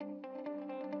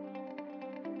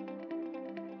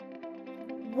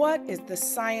What is the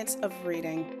science of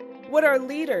reading? What are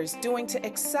leaders doing to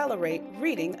accelerate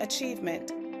reading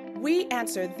achievement? We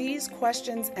answer these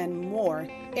questions and more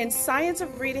in Science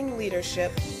of Reading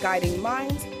Leadership, Guiding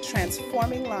Minds,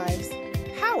 Transforming Lives,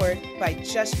 powered by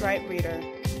Just Right Reader.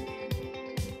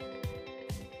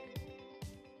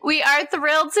 We are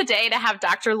thrilled today to have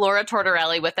Dr. Laura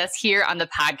Tortorelli with us here on the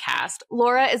podcast.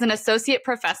 Laura is an associate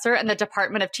professor in the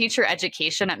Department of Teacher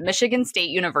Education at Michigan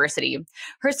State University.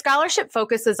 Her scholarship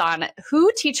focuses on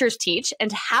who teachers teach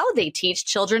and how they teach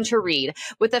children to read,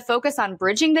 with a focus on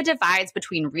bridging the divides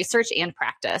between research and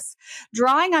practice.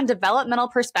 Drawing on developmental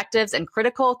perspectives and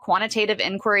critical quantitative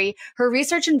inquiry, her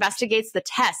research investigates the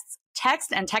tests,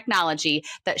 text, and technology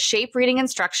that shape reading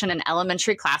instruction in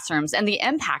elementary classrooms and the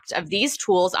impact of these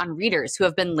tools on readers who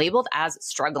have been labeled as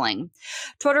struggling.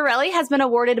 Tortorelli has been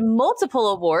awarded multiple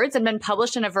awards and been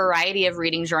published in a variety of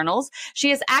reading journals.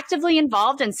 She is actively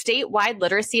involved in statewide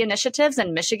literacy initiatives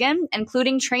in Michigan,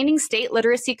 including training state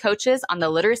literacy coaches on the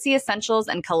literacy essentials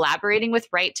and collaborating with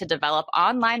Write to develop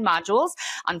online modules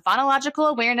on phonological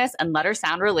awareness and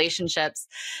letter-sound relationships.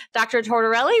 Dr.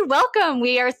 Tortorelli, welcome.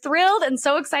 We are thrilled and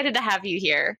so excited to have you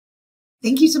here.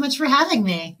 Thank you so much for having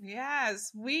me.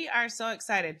 Yes, we are so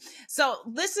excited. So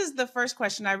this is the first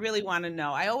question I really want to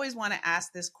know. I always want to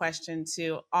ask this question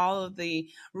to all of the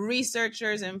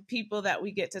researchers and people that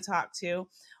we get to talk to.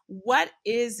 What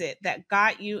is it that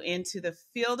got you into the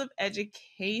field of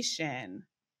education?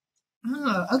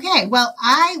 Oh, okay. Well,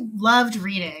 I loved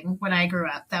reading when I grew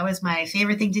up. That was my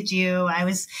favorite thing to do. I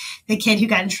was the kid who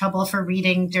got in trouble for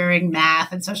reading during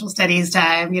math and social studies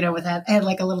time, with that. I had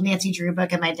like a little Nancy Drew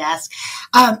book at my desk.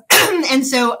 And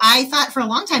so I thought for a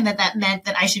long time that meant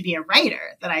that I should be a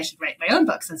writer, that I should write my own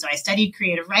books. And so I studied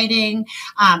creative writing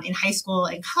in high school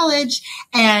and college.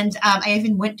 And I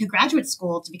even went to graduate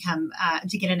school to get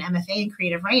an MFA in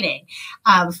creative writing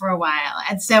for a while.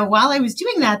 And so while I was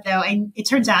doing that, though, it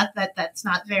turns out that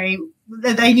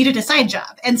I needed a side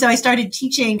job. And so I started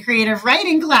teaching creative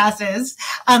writing classes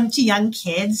to young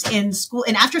kids in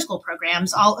after school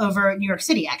programs all over New York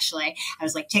City, actually. I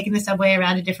was like taking the subway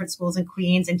around to different schools in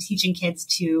Queens and teaching kids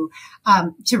to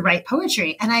write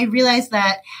poetry. And I realized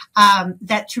that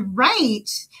to write,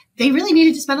 they really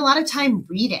needed to spend a lot of time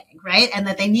reading, right? And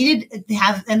that they needed to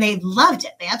have, and they loved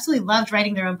it. They absolutely loved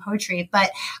writing their own poetry,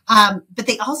 but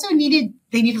they also needed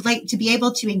like to be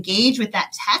able to engage with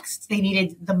that text. They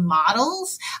needed the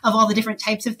models of all the different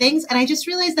types of things. And I just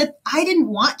realized that I didn't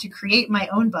want to create my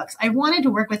own books. I wanted to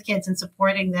work with kids and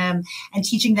supporting them and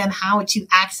teaching them how to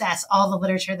access all the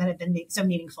literature that had been so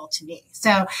meaningful to me.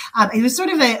 So it was sort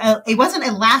of it wasn't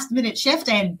a last minute shift.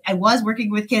 I was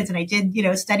working with kids and I did,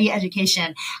 study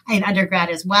education in undergrad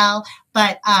as well.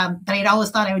 But I'd always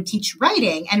thought I would teach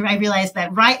writing, and I realized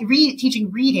that teaching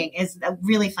reading is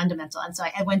really fundamental. And so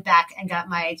I went back and got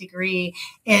my degree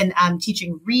in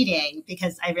teaching reading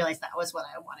because I realized that was what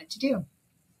I wanted to do.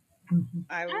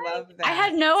 I love that. I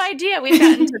had no idea. We've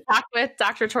gotten to talk with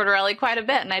Dr. Tortorelli quite a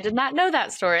bit, and I did not know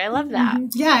that story. I love that.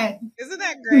 Yeah. Isn't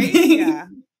that great? Yeah.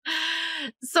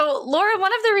 So, Laura,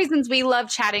 one of the reasons we love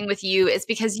chatting with you is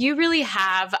because you really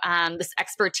have this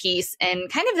expertise in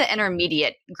kind of the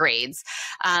intermediate grades.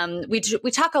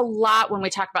 We talk a lot when we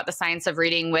talk about the science of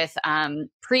reading with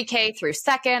pre-K through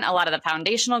second, a lot of the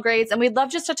foundational grades, and we'd love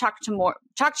just to talk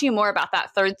to you more about that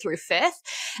 3rd through 5th.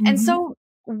 Mm-hmm. And so,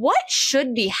 what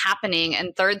should be happening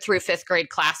in 3rd through 5th grade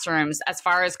classrooms as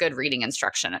far as good reading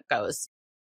instruction goes?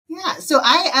 Yeah. So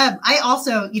I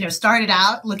also, started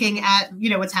out looking at,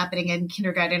 what's happening in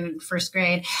kindergarten and first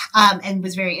grade, and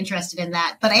was very interested in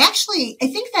that. But I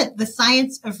think that the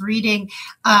science of reading,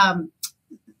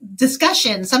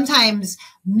 discussion sometimes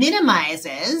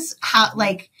minimizes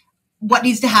what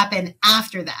needs to happen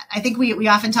after that. I think we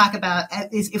often talk about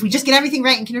is if we just get everything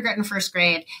right in kindergarten and first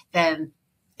grade, then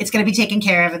it's going to be taken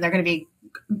care of and they're going to be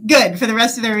good for the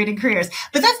rest of their reading careers.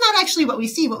 But that's not actually what we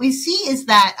see. What we see is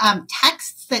that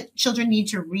texts that children need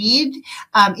to read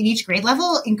in each grade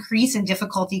level increase in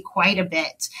difficulty quite a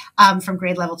bit from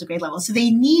grade level to grade level. So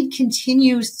they need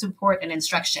continuous support and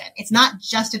instruction. It's not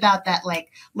just about that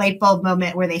light bulb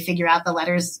moment where they figure out the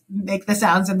letters, make the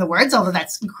sounds and the words, although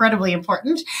that's incredibly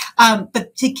important.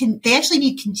 But they actually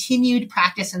need continued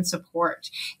practice and support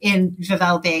in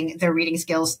developing their reading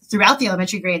skills throughout the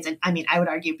elementary grades. And I mean, I would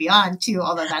argue beyond too,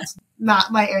 although that's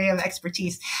not my area of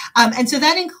expertise. And so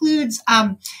that includes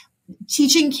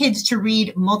teaching kids to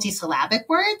read multisyllabic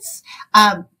words,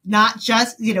 not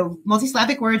just,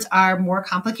 multisyllabic words are more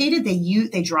complicated.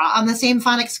 They draw on the same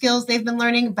phonic skills they've been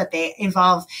learning, but they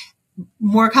involve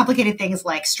more complicated things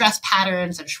like stress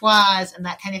patterns and schwas and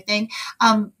that kind of thing.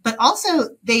 But also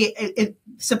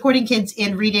supporting kids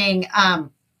in reading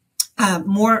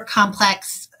more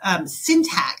complex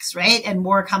syntax, right? And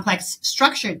more complex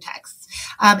structured texts.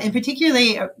 And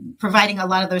particularly providing a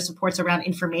lot of those supports around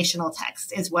informational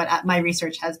text is what my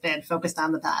research has been focused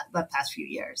on the past few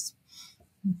years.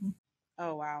 Mm-hmm.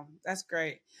 Oh, wow. That's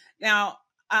great. Now,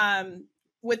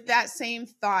 with that same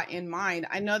thought in mind,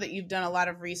 I know that you've done a lot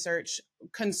of research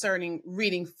concerning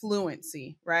reading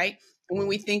fluency, right? And when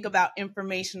we think about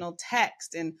informational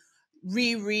text and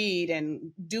reread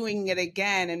and doing it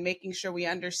again and making sure we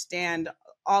understand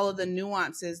all of the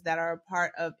nuances that are a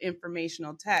part of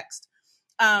informational text,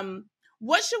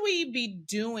 what should we be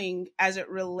doing as it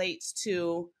relates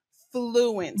to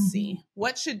fluency? Mm-hmm.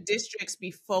 What should districts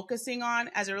be focusing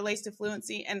on as it relates to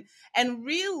fluency? And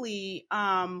really,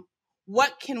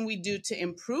 what can we do to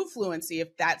improve fluency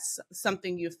if that's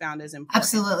something you found is important?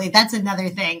 Absolutely. That's another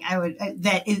thing I would,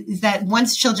 is that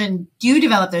once children do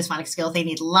develop those phonics skills, they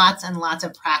need lots and lots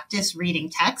of practice reading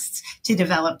texts to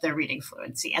develop their reading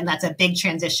fluency. And that's a big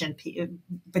transition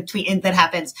that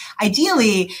happens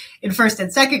ideally in first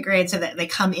and second grade so that they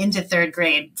come into third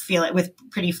grade, feel it with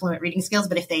pretty fluent reading skills.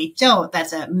 But if they don't,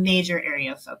 that's a major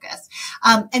area of focus.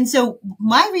 And so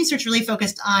my research really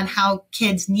focused on how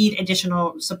kids need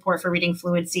additional support for reading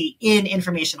fluency in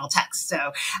informational text.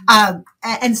 So,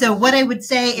 and so what I would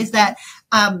say is that,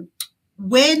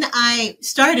 when I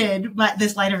started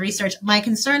this line of research, my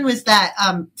concern was that,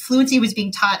 fluency was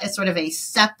being taught as sort of a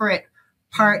separate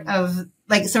part of,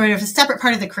 like sort of a separate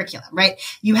part of the curriculum, right?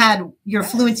 You had your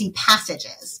fluency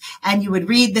passages and you would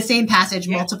read the same passage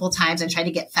multiple times and try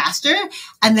to get faster.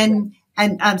 And then,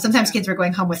 sometimes kids were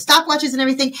going home with stopwatches and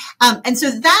everything. And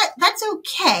so that's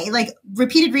okay. Like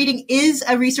repeated reading is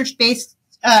a research-based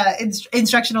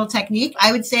instructional technique.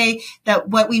 I would say that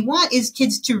what we want is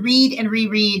kids to read and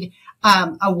reread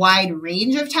a wide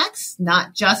range of texts,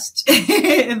 not just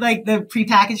like the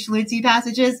prepackaged fluency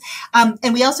passages.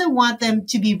 And we also want them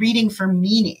to be reading for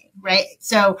meaning. Right.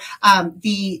 So,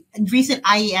 the recent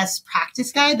IES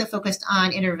practice guide that focused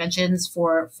on interventions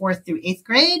for 4th through 8th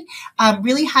grade,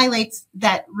 really highlights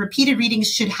that repeated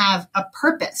readings should have a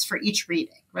purpose for each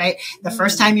reading. Right. The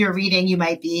first time you're reading, you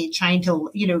might be trying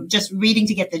to, just reading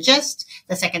to get the gist.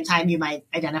 The second time you might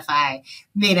identify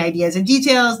main ideas and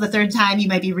details. The third time you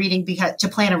might be reading to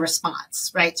plan a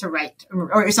response, right? To write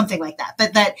or something like that.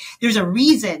 But that there's a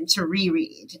reason to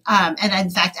reread. And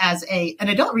in fact, as an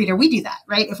adult reader, we do that,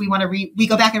 right? If we want to we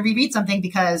go back and reread something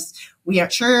because we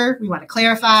aren't sure, we want to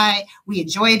clarify, we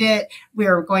enjoyed it,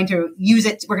 we're going to use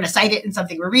it, we're going to cite it in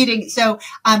something we're reading. So,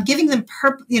 giving them,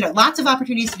 lots of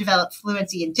opportunities to develop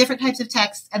fluency in different types of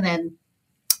texts, and then,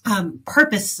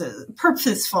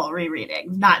 purposeful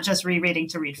rereading, not just rereading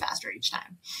to read faster each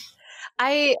time.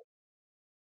 And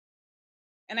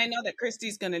I know that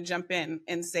Christy's going to jump in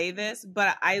and say this,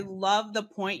 but I love the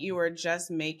point you were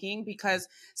just making, because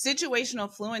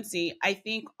situational fluency, I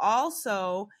think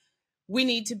also we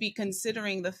need to be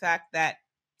considering the fact that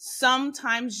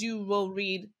sometimes you will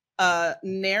read a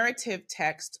narrative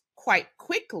text quite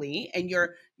quickly and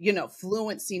your,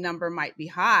 fluency number might be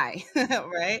high,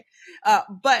 right?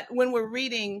 But when we're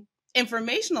reading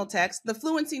informational text, the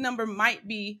fluency number might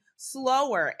be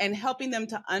slower, and helping them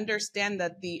to understand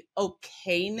that the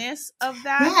okayness of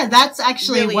that. Yeah, that's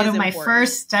actually really one of my important.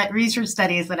 First research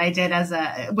studies that I did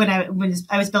when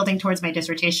I was building towards my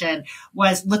dissertation,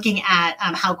 was looking at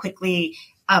how quickly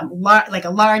like a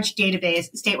large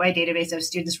statewide database of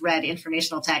students read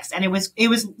informational text. And it was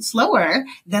slower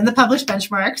than the published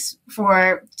benchmarks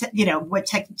for,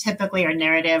 what typically are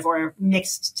narrative or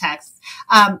mixed texts.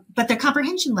 But their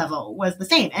comprehension level was the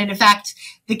same. And in fact,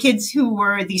 the kids who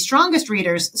were the strongest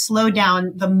readers slowed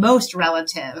down the most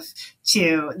relative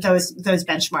to those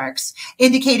benchmarks,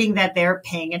 indicating that they're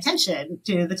paying attention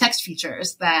to the text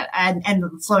features and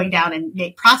slowing down and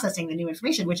processing the new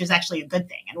information, which is actually a good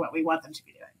thing and what we want them to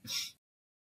be doing.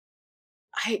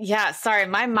 Sorry,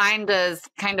 my mind is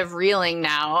kind of reeling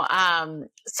now.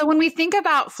 So when we think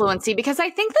about fluency, because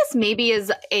I think this maybe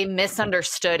is a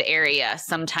misunderstood area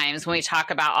sometimes when we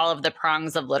talk about all of the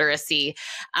prongs of literacy.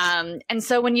 And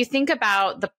so when you think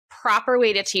about the proper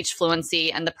way to teach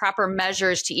fluency and the proper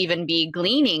measures to even be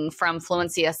gleaning from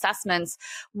fluency assessments,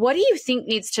 what do you think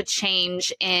needs to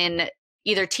change in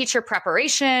either teacher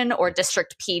preparation or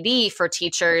district PD for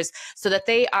teachers so that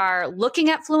they are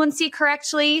looking at fluency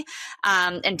correctly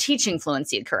and teaching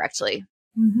fluency correctly?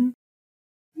 Mm-hmm.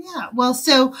 Yeah. Well,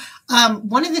 so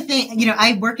one of the things,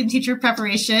 I work in teacher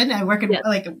preparation. I work in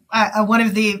one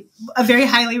of a very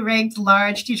highly ranked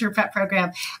large teacher prep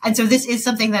program. And so this is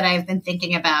something that I've been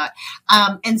thinking about.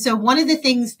 And so one of the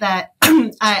things that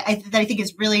I think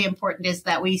is really important is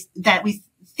that we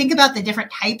think about the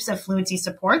different types of fluency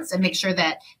supports and make sure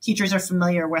that teachers are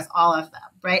familiar with all of them,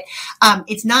 right?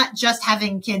 It's not just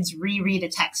having kids reread a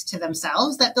text to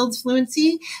themselves that builds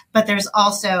fluency, but there's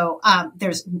also,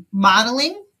 there's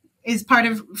modeling is part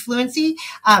of fluency,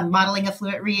 modeling a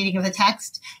fluent reading of the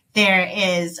text. There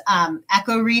is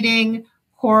echo reading,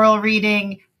 choral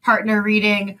reading, partner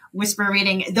reading, whisper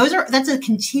reading. That's a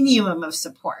continuum of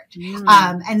support.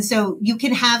 And so you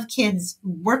can have kids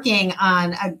working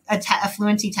on a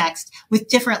fluency text with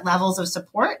different levels of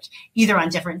support, either on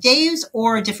different days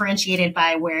or differentiated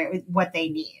by what they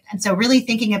need. And so really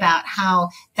thinking about how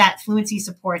that fluency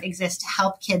support exists to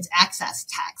help kids access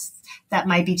texts that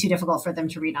might be too difficult for them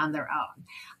to read on their own.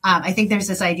 I think there's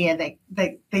this idea that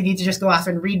they need to just go off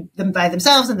and read them by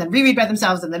themselves and then reread by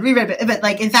themselves and then reread. But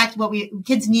like, in fact,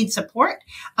 kids need support,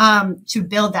 to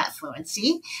build that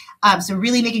fluency. So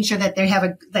really making sure that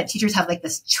that teachers have like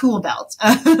this tool belt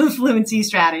of fluency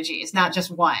strategies, not just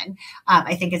one,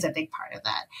 I think is a big part of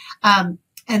that.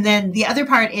 And then the other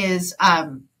part is,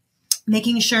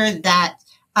 making sure that,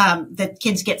 that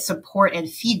kids get support and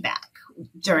feedback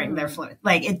during their fluent.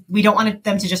 We don't want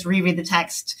them to just reread the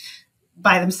text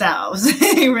by themselves,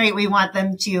 right? We want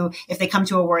them to, if they come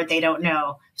to a word they don't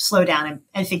know, slow down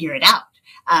and figure it out,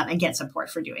 and get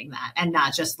support for doing that, and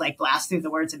not just like blast through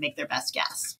the words and make their best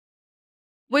guess.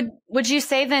 Would you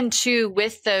say then too,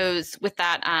 with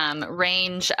that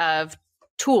range of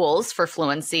tools for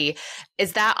fluency,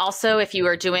 is that also if you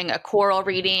were doing a choral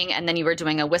reading and then you were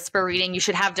doing a whisper reading, you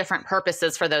should have different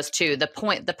purposes for those too. The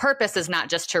purpose is not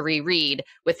just to reread.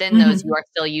 Within those, you are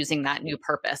still using that new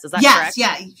purpose. Is that correct?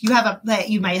 Yes, yeah.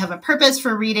 You might have a purpose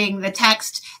for reading the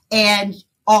text, and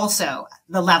also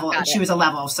the level, choose a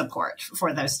level of support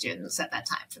for those students at that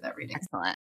time for that reading.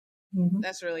 Excellent.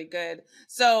 That's really good.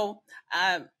 So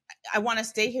I want to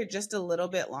stay here just a little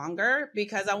bit longer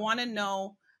because I want to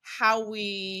know how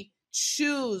we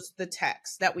choose the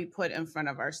text that we put in front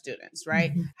of our students,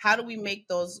 right? How do we make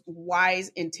those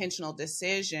wise, intentional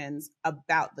decisions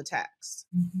about the text?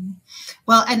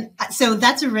 Well, and so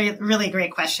that's a really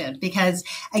great question because,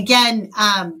 again,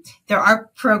 there are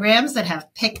programs that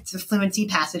have picked fluency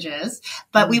passages,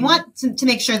 but we want to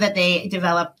make sure that they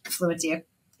develop fluency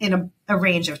in a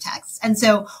range of texts. And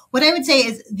so what I would say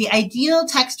is the ideal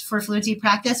text for fluency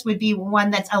practice would be one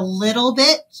that's a little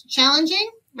bit challenging,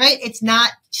 right? It's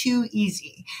not too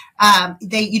easy.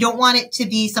 You don't want it to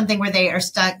be something where they are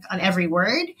stuck on every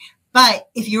word. But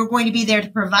if you're going to be there to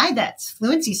provide that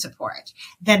fluency support,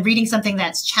 then reading something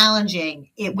that's challenging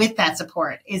with that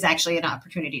support is actually an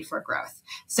opportunity for growth.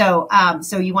 So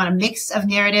you want a mix of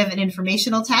narrative and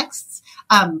informational texts.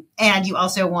 And you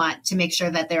also want to make sure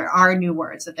that there are new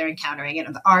words that they're encountering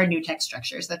and there are new text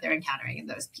structures that they're encountering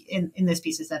in those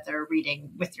pieces that they're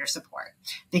reading with your support,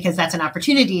 because that's an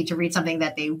opportunity to read something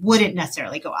that they wouldn't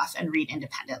necessarily go off and read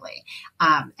independently.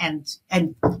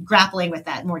 And grappling with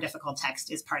that more difficult text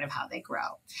is part of how they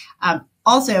grow.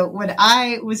 Also, when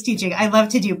I was teaching, I love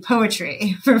to do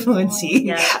poetry for fluency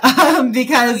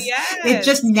because it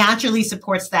just naturally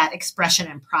supports that expression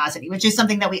and prosody, which is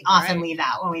something that we often leave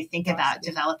out when we think about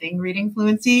developing reading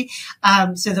fluency.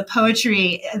 So the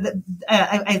poetry,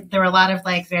 there were a lot of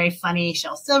like very funny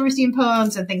Shel Silverstein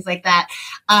poems and things like that,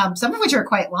 some of which are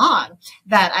quite long,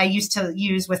 that I used to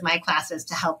use with my classes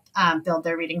to help build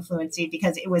their reading fluency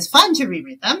because it was fun to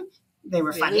reread them. They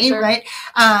were funny, right?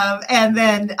 And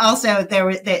then also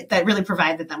that really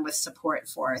provided them with support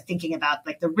for thinking about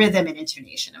like the rhythm and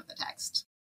intonation of the text.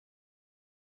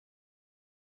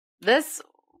 This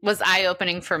was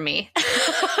eye-opening for me.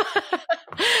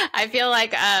 I feel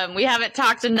like we haven't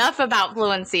talked enough about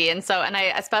fluency. And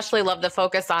I especially love the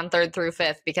focus on 3rd through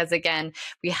 5th because, again,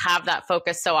 we have that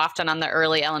focus so often on the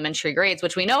early elementary grades,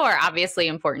 which we know are obviously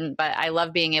important, but I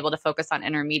love being able to focus on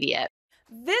intermediate.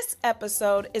 This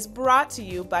episode is brought to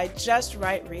you by Just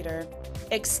Right Reader.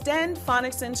 Extend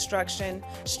phonics instruction,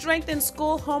 strengthen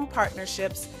school-home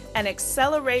partnerships, and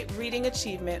accelerate reading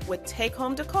achievement with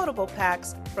take-home decodable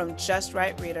packs from Just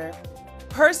Right Reader.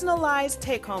 Personalized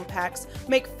take-home packs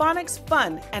make phonics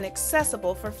fun and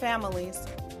accessible for families.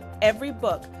 Every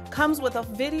book comes with a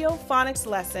video phonics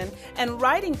lesson and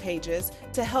writing pages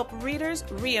to help readers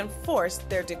reinforce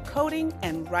their decoding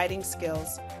and writing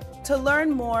skills. To learn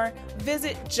more,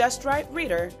 visit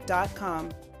justrightreader.com.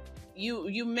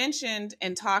 You mentioned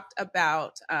and talked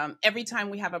about every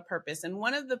time we have a purpose. And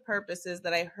one of the purposes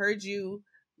that I heard you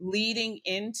leading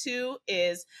into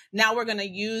is now we're going to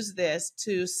use this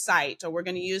to cite, or we're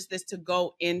going to use this to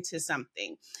go into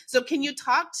something. So can you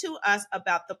talk to us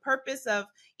about the purpose of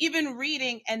even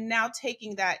reading and now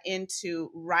taking that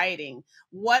into writing?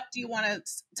 What do you want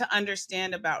us to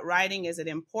understand about writing? Is it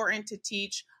important to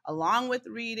teach along with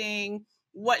reading?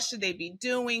 What should they be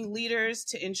doing, leaders,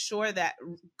 to ensure that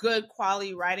good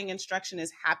quality writing instruction is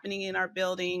happening in our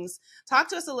buildings? Talk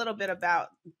to us a little bit about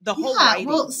the whole writing.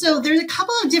 Well, so there's a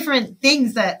couple of different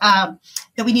things that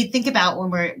that we need to think about when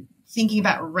we're thinking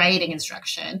about writing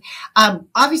instruction.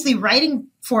 Obviously, writing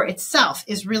for itself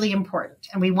is really important.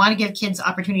 And we want to give kids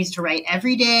opportunities to write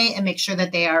every day and make sure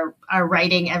that they are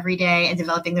writing every day and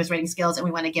developing those writing skills. And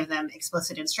we want to give them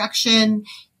explicit instruction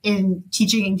in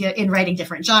teaching, in writing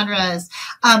different genres.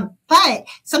 But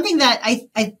something that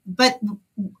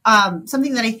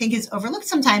something that I think is overlooked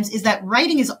sometimes is that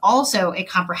writing is also a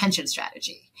comprehension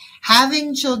strategy.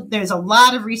 There's a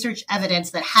lot of research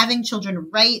evidence that having children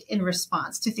write in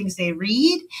response to things they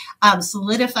read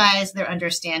solidifies their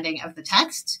understanding of the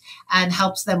text and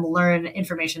helps them learn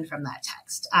information from that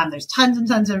text. There's tons and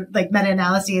tons of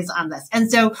meta-analyses on this.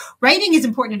 And so writing is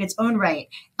important in its own right.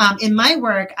 In my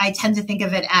work, I tend to think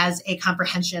of it as a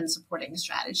comprehension supporting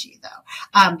strategy,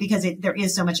 though, because there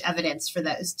is so much evidence for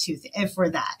those for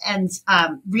that. And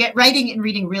writing and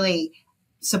reading really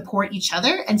support each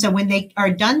other. And so when they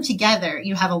are done together,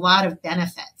 you have a lot of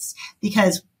benefits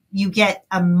because you get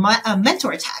a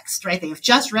mentor text, right? They've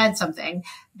just read something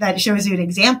that shows you an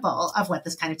example of what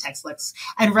this kind of text looks,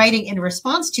 and writing in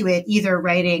response to it, either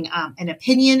writing an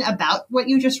opinion about what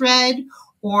you just read,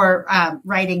 or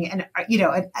writing an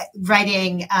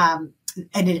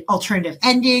alternative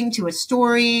ending to a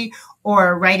story,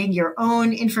 or writing your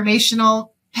own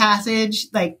informational passage,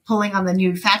 like pulling on the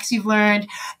new facts you've learned.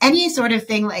 Any sort of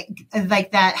thing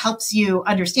like that helps you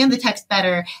understand the text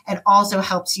better and also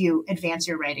helps you advance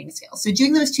your writing skills. So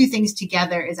doing those two things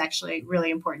together is actually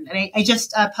really important. And I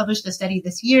just published a study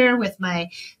this year with my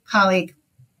colleague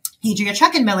Adria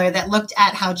Truckenmiller that looked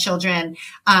at how children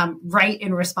write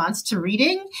in response to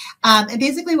reading. And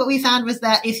basically what we found was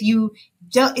that if you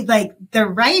don't their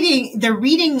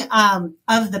reading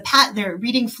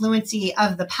fluency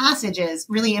of the passages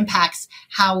really impacts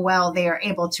how well they are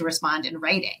able to respond in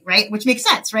writing, right? Which makes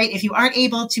sense, right? If you aren't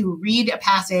able to read a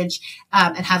passage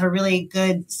and have a really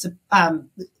good,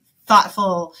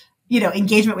 thoughtful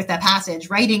engagement with that passage,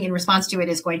 writing in response to it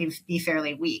is going to be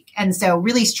fairly weak. And so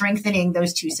really strengthening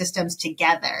those two systems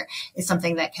together is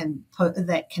something that can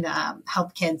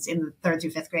help kids in the 3rd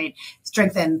through 5th grade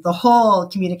strengthen the whole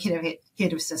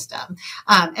communicative system.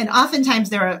 And oftentimes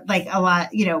there are a lot,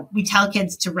 we tell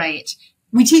kids to write.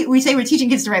 We say we're teaching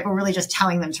kids to write, but we're really just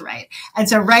telling them to write. And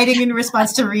so writing in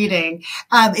response to reading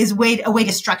is a way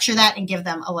to structure that and give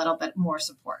them a little bit more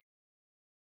support.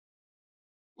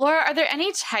 Laura, are there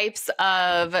any types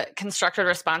of constructed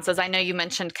responses? I know you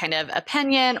mentioned kind of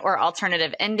opinion or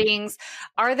alternative endings.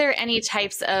 Are there any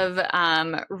types of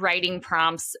writing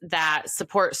prompts that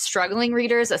support struggling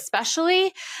readers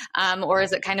especially, or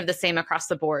is it kind of the same across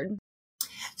the board?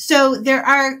 So there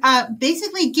are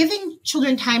basically giving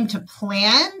children time to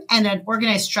plan and an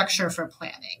organized structure for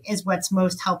planning is what's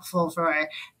most helpful for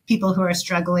people who are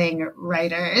struggling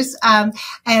writers.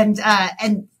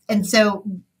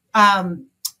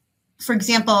 For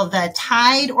example, the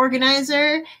TIDE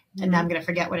organizer, and now I'm going to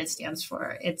forget what it stands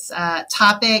for. It's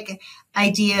topic,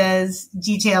 ideas,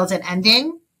 details, and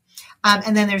ending.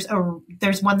 And then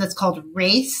there's one that's called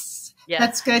RACE. Yeah.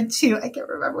 That's good too. I can't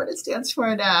remember what it stands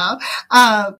for now.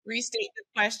 Restate the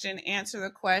question, answer the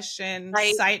question,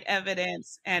 cite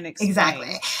evidence, and explain.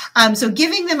 Exactly. So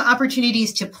giving them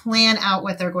opportunities to plan out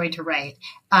what they're going to write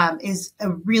is a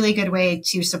really good way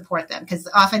to support them, because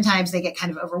oftentimes they get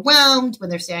kind of overwhelmed when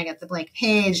they're staring at the blank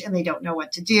page and they don't know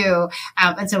what to do.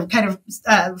 And so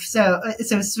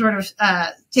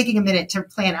taking a minute to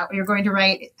plan out what you're going to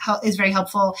write is very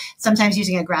helpful. Sometimes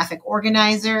using a graphic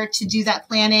organizer to do that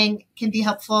planning can be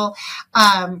helpful.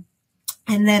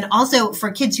 And then also for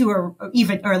kids who are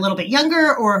a little bit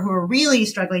younger or who are really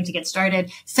struggling to get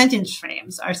started, sentence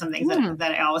frames are something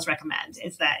that I always recommend.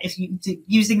 Is that if you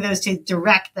using those to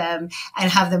direct them and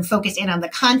have them focus in on the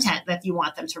content that you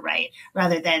want them to write,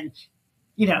 rather than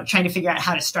trying to figure out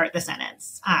how to start the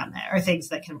sentence, are things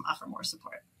that can offer more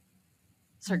support.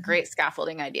 Those are great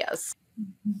scaffolding ideas.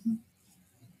 Mm-hmm.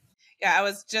 Yeah, I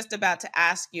was just about to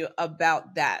ask you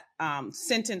about that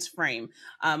sentence frame.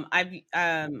 I've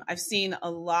seen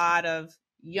a lot of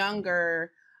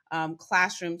younger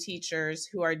classroom teachers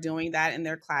who are doing that in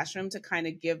their classroom to kind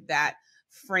of give that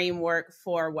framework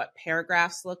for what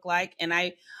paragraphs look like. And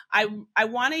I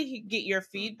want to get your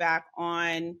feedback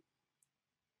on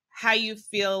how you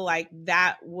feel like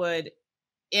that would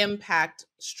impact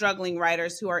struggling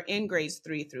writers who are in grades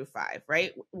 3 through 5,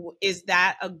 right? Is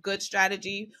that a good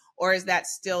strategy, or is that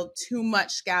still too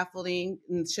much scaffolding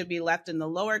and should be left in the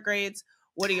lower grades?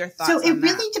 What are your thoughts So on it that?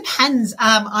 really depends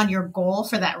on your goal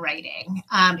for that writing.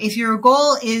 If your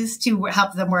goal is to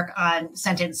help them work on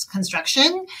sentence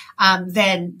construction,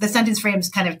 then the sentence frames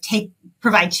kind of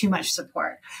provide too much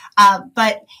support.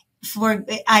 But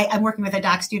I'm working with a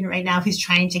doc student right now who's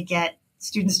trying to get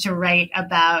students to write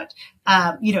about,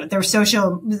 their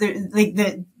social,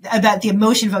 about the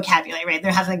emotion vocabulary, right?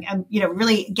 They're having,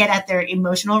 really get at their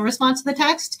emotional response to the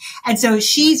text. And so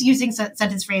she's using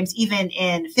sentence frames even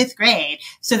in 5th grade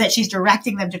so that she's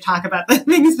directing them to talk about the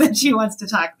things that she wants to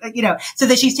talk, so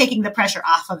that she's taking the pressure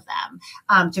off of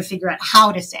them, to figure out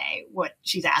how to say what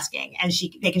she's asking. And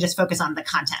they can just focus on the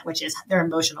content, which is their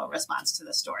emotional response to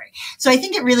the story. So I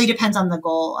think it really depends on the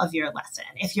goal of your lesson.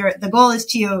 If the goal is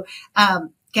to,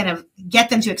 kind of get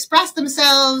them to express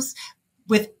themselves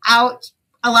without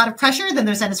a lot of pressure, then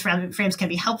those sentence frames can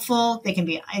be helpful. They can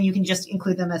be, and you can just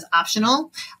include them as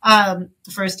optional.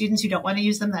 For students who don't want to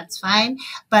use them, that's fine.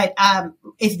 But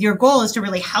if your goal is to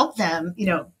really help them,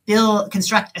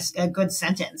 construct a good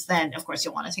sentence, then of course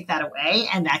you'll want to take that away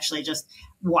and actually just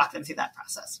walk them through that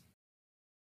process.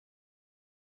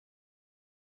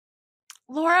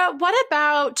 Laura, what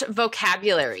about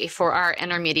vocabulary for our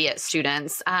intermediate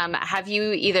students? Have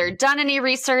you either done any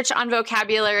research on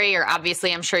vocabulary, or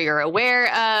obviously I'm sure you're aware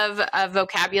of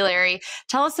vocabulary?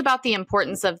 Tell us about the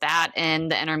importance of that in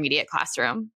the intermediate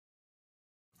classroom.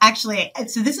 Actually,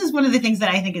 so this is one of the things that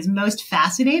I think is most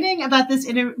fascinating about this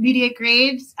intermediate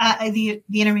grades, the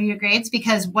intermediate grades,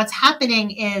 because what's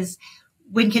happening is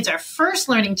when kids are first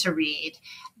learning to read,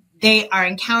 they are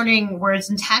encountering words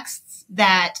and texts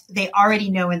that they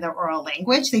already know in their oral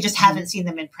language. They just haven't seen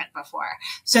them in print before.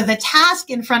 So the task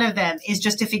in front of them is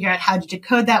just to figure out how to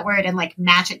decode that word and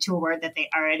match it to a word that they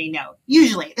already know.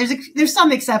 Usually, there's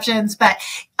some exceptions, but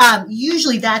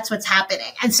usually that's what's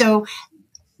happening. And so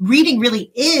reading really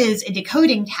is a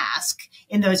decoding task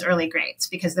in those early grades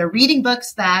because they're reading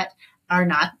books that are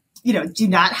not, do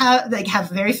not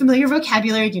have very familiar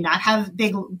vocabulary, do not have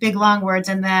big, long words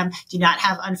in them, do not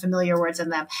have unfamiliar words in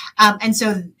them. And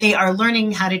so they are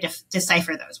learning how to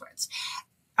decipher those words.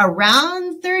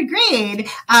 Around 3rd grade,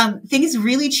 things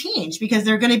really change because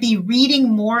they're going to be reading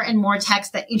more and more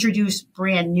texts that introduce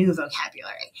brand new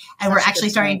vocabulary. And we're actually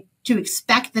starting to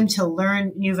expect them to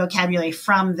learn new vocabulary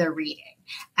from their reading.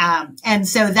 And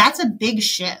so that's a big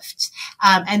shift.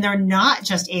 And they're not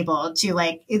just able to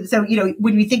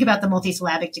when we think about the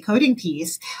multisyllabic decoding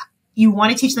piece, you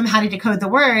want to teach them how to decode the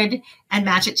word and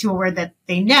match it to a word that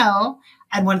they know.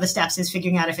 And one of the steps is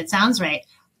figuring out if it sounds right.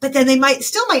 But then they might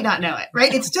not know it,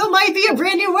 right? It still might be a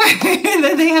brand new word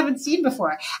that they haven't seen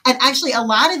before. And actually a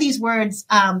lot of these words,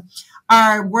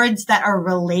 are words that are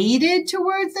related to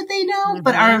words that they know,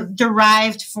 but are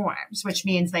derived forms, which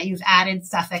means that you've added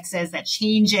suffixes that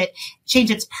change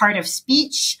its part of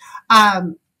speech,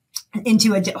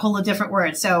 into a whole different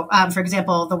word. So, for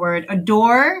example, the word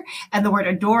adore and the word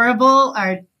adorable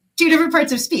are two different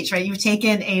parts of speech, right? You've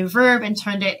taken a verb and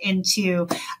turned it into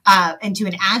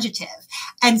an adjective.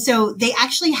 And so they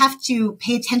actually have to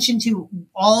pay attention to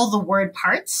all the word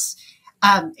parts.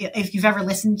 If you've ever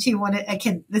listened to a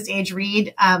kid this age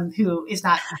read, who is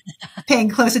not paying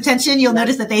close attention, you'll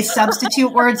notice that they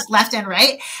substitute words left and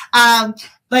right.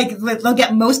 They'll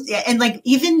get most, and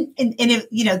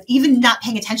even not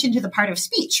paying attention to the part of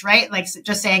speech, right?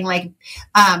 Just saying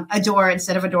adore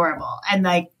instead of adorable.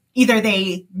 And either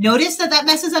they notice that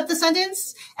messes up the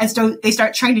sentence, and so they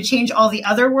start trying to change all the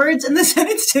other words in the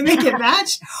sentence to make it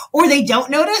match, or they don't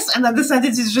notice, and then the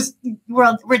sentence is just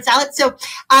word salad. So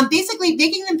basically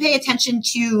making them pay attention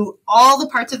to all the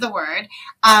parts of the word,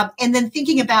 and then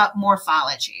thinking about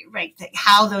morphology, right?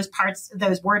 How those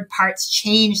word parts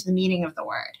change the meaning of the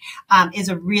word is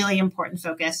a really important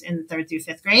focus in 3rd through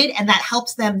 5th grade. And that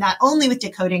helps them not only with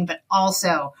decoding, but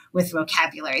also with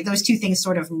vocabulary. Those two things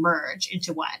sort of merge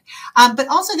into one. But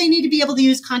also they need to be able to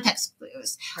use context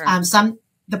clues. Sure.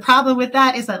 The problem with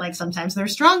that is that sometimes they're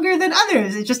stronger than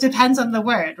others. It just depends on the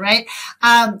word, right?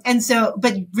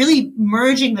 But really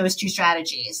merging those two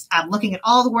strategies, looking at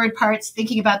all the word parts,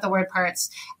 thinking about the word parts,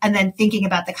 and then thinking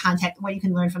about the context, what you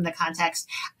can learn from the context,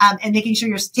 and making sure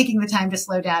you're taking the time to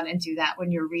slow down and do that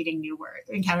when you're reading new words,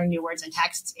 encountering new words and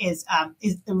texts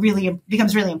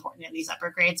becomes really important in these upper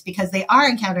grades because they are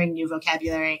encountering new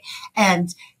vocabulary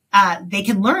and they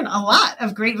can learn a lot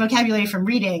of great vocabulary from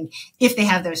reading if they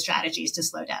have those strategies to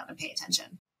slow down and pay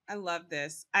attention. I love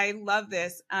this. I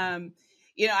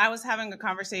was having a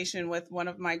conversation with one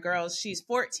of my girls. She's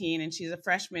 14 and she's a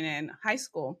freshman in high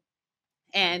school.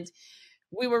 And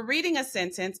we were reading a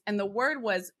sentence and the word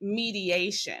was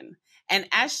mediation. And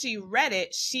as she read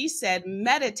it, she said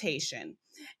meditation.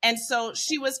 And so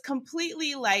she was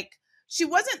completely she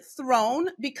wasn't thrown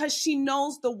because she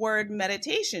knows the word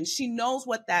meditation. She knows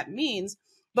what that means.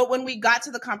 But when we got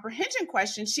to the comprehension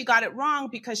question, she got it wrong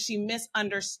because she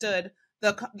misunderstood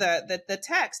the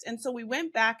text. And so we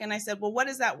went back and I said, well, what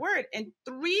is that word? And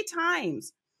 3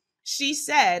 times she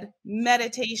said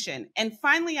meditation. And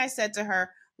finally I said to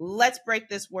her, let's break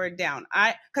this word down.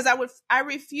 I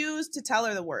refused to tell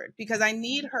her the word because I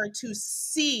need her to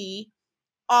see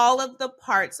all of the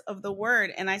parts of the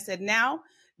word. And I said, now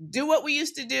do what we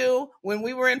used to do when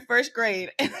we were in first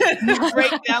grade and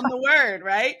break down the word,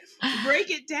 right? Break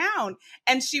it down.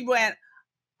 And she went,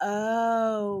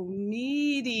 oh,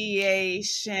 mediation.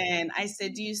 I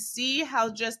said, do you see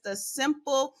how just a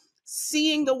simple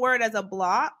seeing the word as a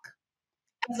block,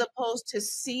 as opposed to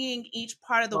seeing each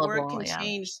part of the word can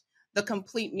change the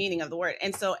complete meaning of the word?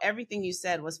 And so everything you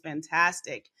said was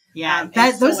fantastic. Yeah,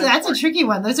 that's a tricky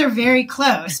one. Those are very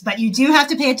close, but you do have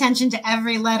to pay attention to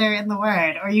every letter in the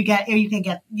word, or you get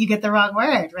the wrong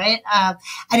word, right?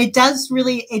 And it does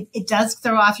really, it does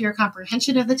throw off your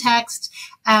comprehension of the text,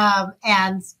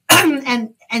 and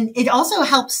it also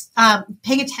helps,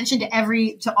 paying attention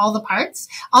to all the parts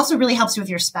also really helps you with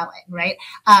your spelling, right?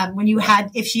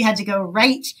 If she had to go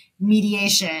write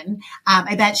mediation,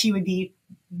 I bet she would be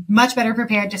much better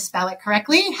prepared to spell it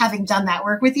correctly, having done that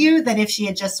work with you, than if she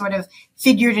had just sort of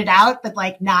figured it out, but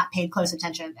like not paid close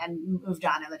attention and moved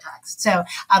on in the text. So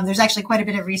there's actually quite a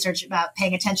bit of research about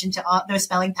paying attention to all those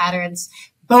spelling patterns,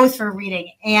 both for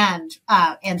reading and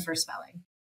for spelling.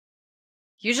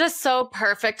 You just so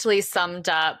perfectly summed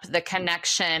up the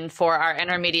connection for our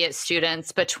intermediate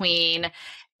students between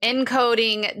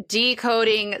encoding,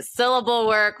 decoding, syllable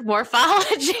work,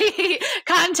 morphology,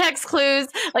 context clues.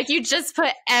 Like, you just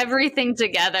put everything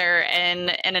together in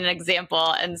an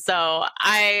example. And so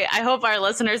I hope our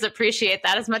listeners appreciate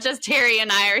that as much as Terry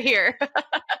and I are here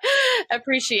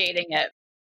appreciating it.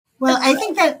 Well, I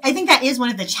think that is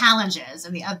one of the challenges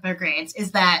in the upper grades,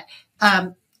 is that,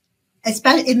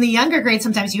 especially in the younger grades,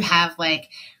 sometimes you have like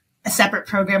a separate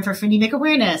program for phonemic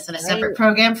awareness and a separate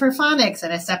program for phonics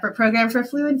and a separate program for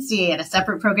fluency and a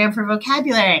separate program for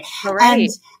vocabulary. And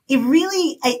it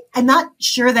really, I'm not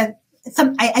sure that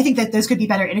I think that those could be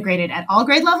better integrated at all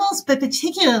grade levels, but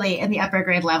particularly in the upper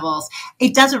grade levels,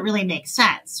 it doesn't really make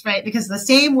sense, right? Because the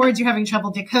same words you're having trouble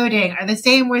decoding are the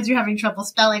same words you're having trouble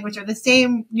spelling, which are the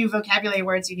same new vocabulary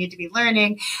words you need to be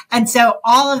learning. And so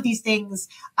all of these things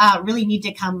really need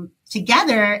to come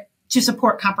together to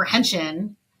support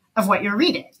comprehension of what you're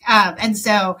reading. And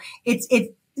so it's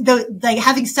like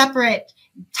having separate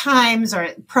times or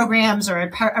programs or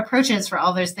approaches for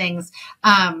all those things,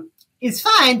 is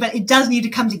fine, but it does need to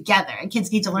come together, and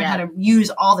kids need to learn how to use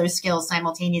all those skills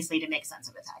simultaneously to make sense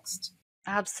of a text.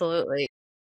 Absolutely.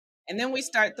 And then we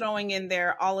start throwing in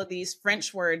there all of these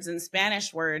French words and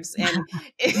Spanish words, and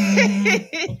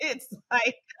it's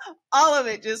like all of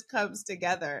it just comes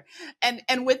together.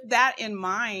 And with that in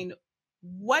mind,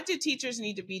 what do teachers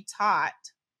need to be taught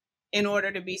in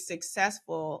order to be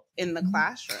successful in the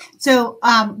classroom? So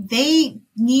they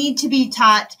need to be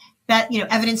taught that,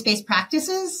 evidence-based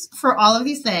practices for all of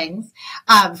these things,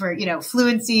 for,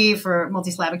 fluency, for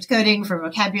multisyllabic decoding, for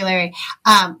vocabulary.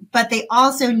 But they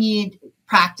also need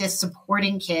practice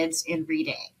supporting kids in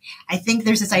reading. I think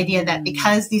there's this idea that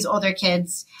because these older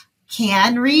kids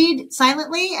can read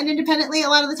silently and independently a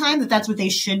lot of the time, that's what they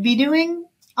should be doing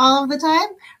all of the time,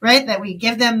 right? That we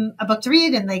give them a book to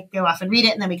read and they go off and read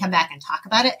it, and then we come back and talk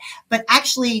about it. But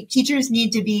actually, teachers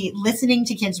need to be listening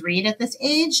to kids read at this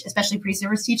age, especially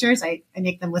pre-service teachers. I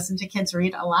make them listen to kids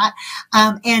read a lot,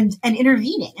 and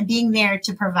intervening and being there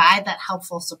to provide that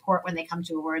helpful support when they come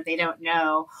to a word they don't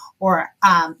know, or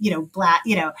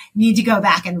need to go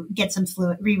back and get some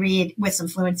reread with some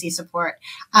fluency support.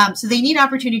 So they need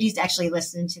opportunities to actually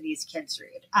listen to these kids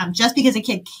read. Just because a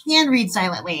kid can read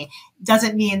silently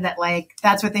doesn't mean that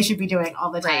that's what they should be doing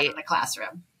all the time in the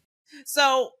classroom.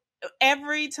 So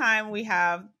every time we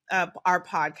have our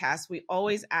podcast, we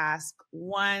always ask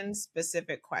one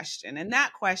specific question. And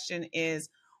that question is,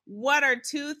 what are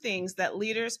 2 things that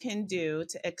leaders can do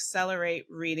to accelerate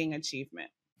reading achievement?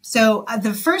 So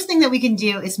the first thing that we can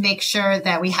do is make sure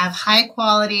that we have high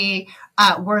quality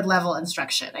word level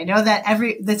instruction. I know that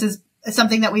this is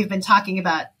something that we've been talking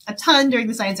about a ton during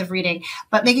the science of reading,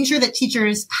 but making sure that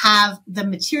teachers have the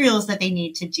materials that they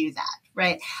need to do that,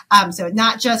 right? So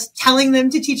not just telling them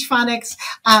to teach phonics,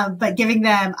 but giving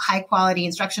them high quality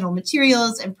instructional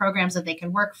materials and programs that they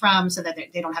can work from so that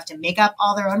they don't have to make up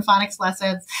all their own phonics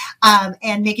lessons,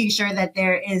 and making sure that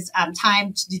there is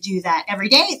time to do that every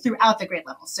day throughout the grade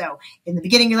level. So in the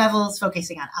beginning levels,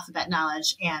 focusing on alphabet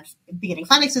knowledge and beginning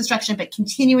phonics instruction, but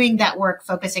continuing that work,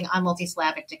 focusing on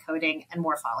multisyllabic decoding and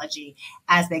morphology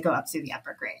as they go up through the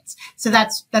upper grades. So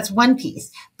that's one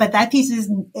piece, but that piece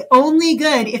is only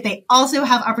good if they also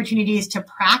have opportunities to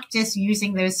practice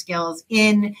using those skills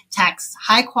in texts,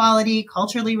 high quality,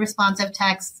 culturally responsive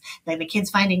texts that the kids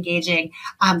find engaging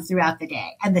throughout the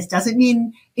day. And this doesn't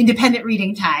mean independent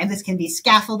reading time. This can be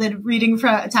scaffolded reading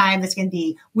time. This can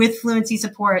be with fluency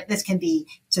support. This can be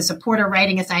to support a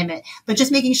writing assignment, but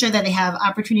just making sure that they have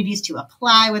opportunities to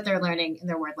apply what they're learning in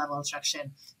their word level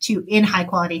instruction in high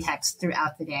quality text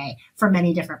throughout the day for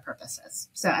many different purposes.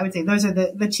 So I would say those are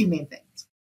the two main things.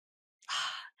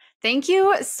 Thank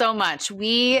you so much.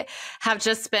 We have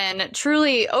just been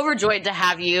truly overjoyed to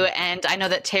have you. And I know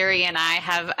that Terry and I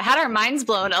have had our minds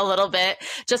blown a little bit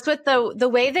just with the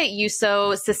way that you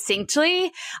so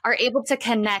succinctly are able to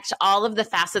connect all of the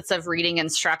facets of reading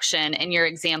instruction in your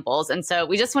examples. And so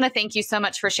we just want to thank you so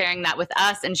much for sharing that with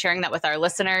us and sharing that with our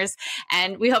listeners.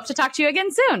 And we hope to talk to you again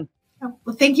soon. Oh,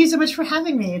 well, thank you so much for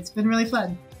having me. It's been really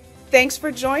fun. Thanks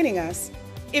for joining us.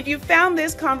 If you found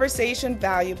this conversation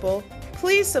valuable,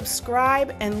 please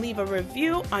subscribe and leave a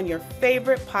review on your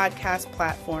favorite podcast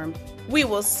platform. We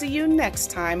will see you next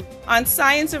time on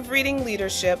Science of Reading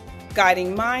Leadership,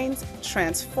 guiding minds,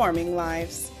 transforming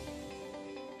lives.